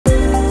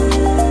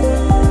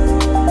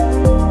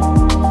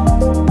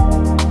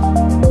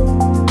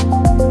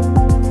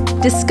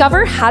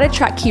Discover how to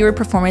track keyword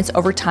performance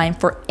over time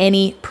for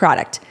any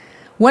product.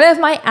 One of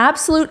my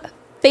absolute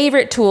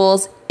favorite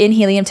tools in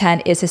Helium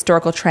 10 is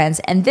historical trends,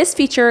 and this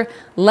feature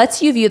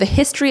lets you view the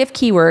history of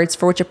keywords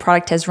for which a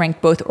product has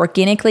ranked both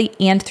organically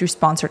and through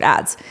sponsored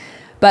ads.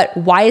 But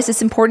why is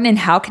this important and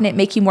how can it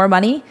make you more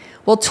money?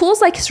 Well, tools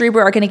like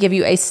Cerebro are going to give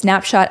you a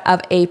snapshot of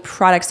a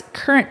product's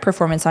current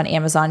performance on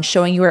Amazon,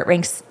 showing you where it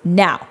ranks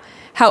now.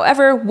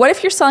 However, what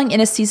if you're selling in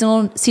a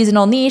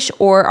seasonal niche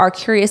or are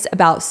curious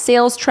about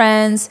sales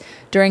trends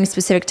during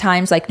specific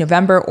times like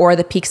November or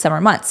the peak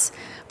summer months?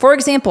 For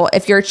example,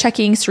 if you're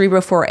checking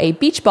Cerebro for a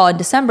beach ball in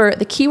December,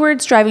 the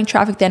keywords driving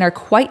traffic then are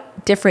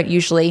quite different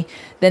usually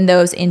than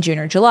those in June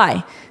or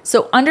July.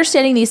 So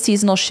understanding these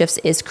seasonal shifts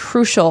is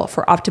crucial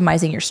for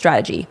optimizing your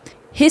strategy.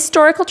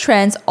 Historical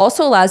trends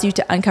also allows you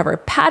to uncover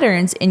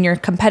patterns in your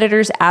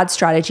competitors' ad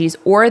strategies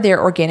or their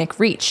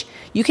organic reach.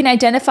 You can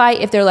identify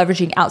if they're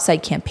leveraging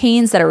outside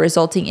campaigns that are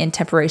resulting in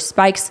temporary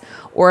spikes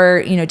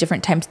or,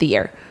 different times of the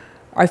year.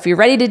 Or if you're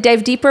ready to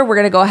dive deeper, we're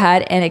going to go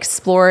ahead and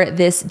explore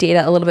this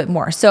data a little bit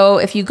more. So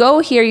if you go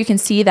here, you can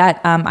see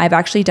that I've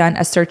actually done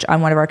a search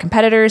on one of our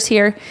competitors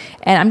here,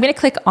 and I'm going to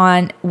click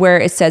on where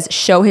it says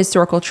show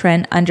historical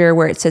trend under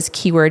where it says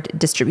keyword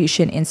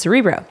distribution in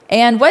Cerebro.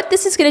 And what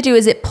this is going to do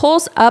is it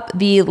pulls up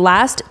the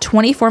last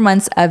 24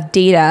 months of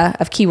data,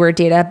 of keyword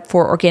data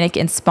for organic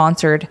and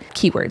sponsored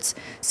keywords.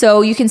 So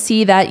you can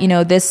see that,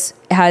 this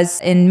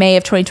has in May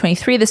of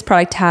 2023, this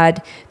product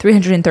had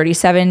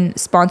 337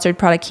 sponsored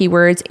product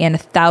keywords and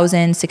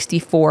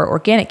 1,064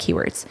 organic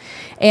keywords.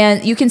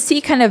 And you can see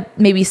kind of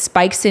maybe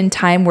spikes in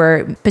time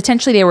where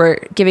potentially they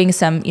were giving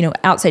some,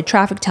 outside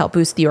traffic to help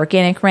boost the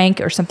organic rank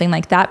or something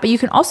like that. But you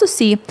can also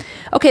see,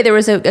 okay, there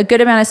was a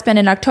good amount of spend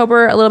in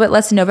October, a little bit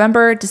less in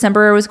November,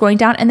 December was going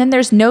down, and then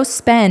there's no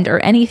spend or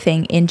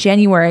anything in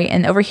January.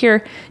 And over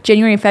here,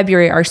 January and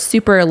February are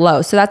super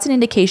low. So that's an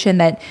indication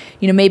that,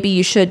 maybe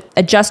you should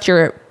adjust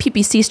your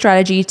PPC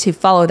strategy to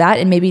follow that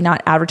and maybe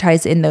not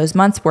advertise in those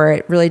months where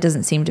it really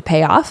doesn't seem to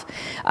pay off.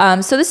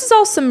 So this is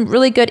all some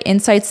really good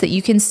insights that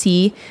you can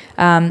see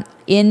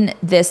in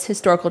this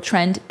historical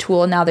trend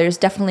tool. Now there's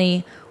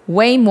definitely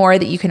way more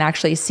that you can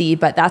actually see,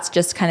 but that's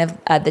just kind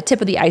of the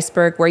tip of the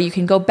iceberg where you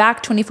can go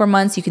back 24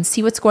 months, you can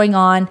see what's going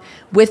on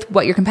with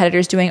what your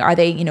competitors doing. Are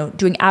they,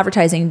 doing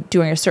advertising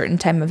during a certain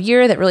time of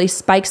year that really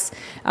spikes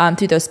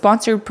through those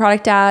sponsored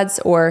product ads,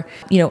 or,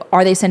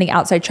 are they sending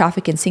outside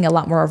traffic and seeing a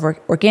lot more of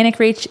organic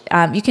reach?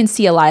 You can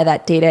see a lot of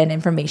that data and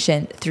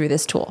information through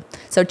this tool.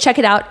 So check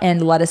it out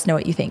and let us know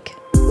what you think.